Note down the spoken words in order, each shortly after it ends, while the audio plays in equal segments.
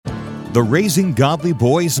The Raising Godly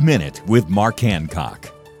Boys Minute with Mark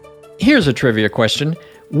Hancock. Here's a trivia question.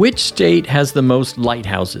 Which state has the most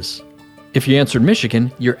lighthouses? If you answered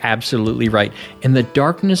Michigan, you're absolutely right. In the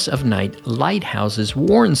darkness of night, lighthouses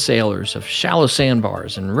warn sailors of shallow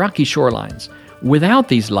sandbars and rocky shorelines. Without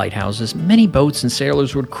these lighthouses, many boats and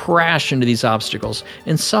sailors would crash into these obstacles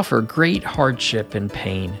and suffer great hardship and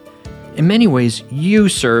pain. In many ways, you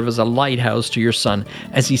serve as a lighthouse to your son.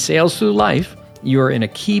 As he sails through life, you are in a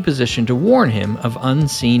key position to warn him of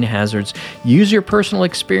unseen hazards. Use your personal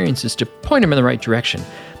experiences to point him in the right direction.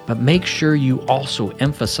 But make sure you also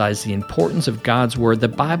emphasize the importance of God's Word. The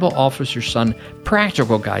Bible offers your son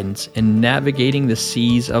practical guidance in navigating the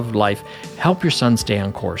seas of life. Help your son stay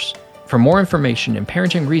on course. For more information and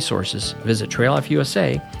parenting resources, visit Trail Life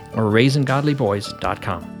USA or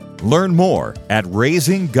RaisingGodlyBoys.com. Learn more at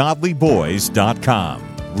RaisingGodlyBoys.com.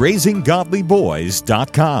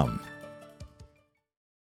 RaisingGodlyBoys.com.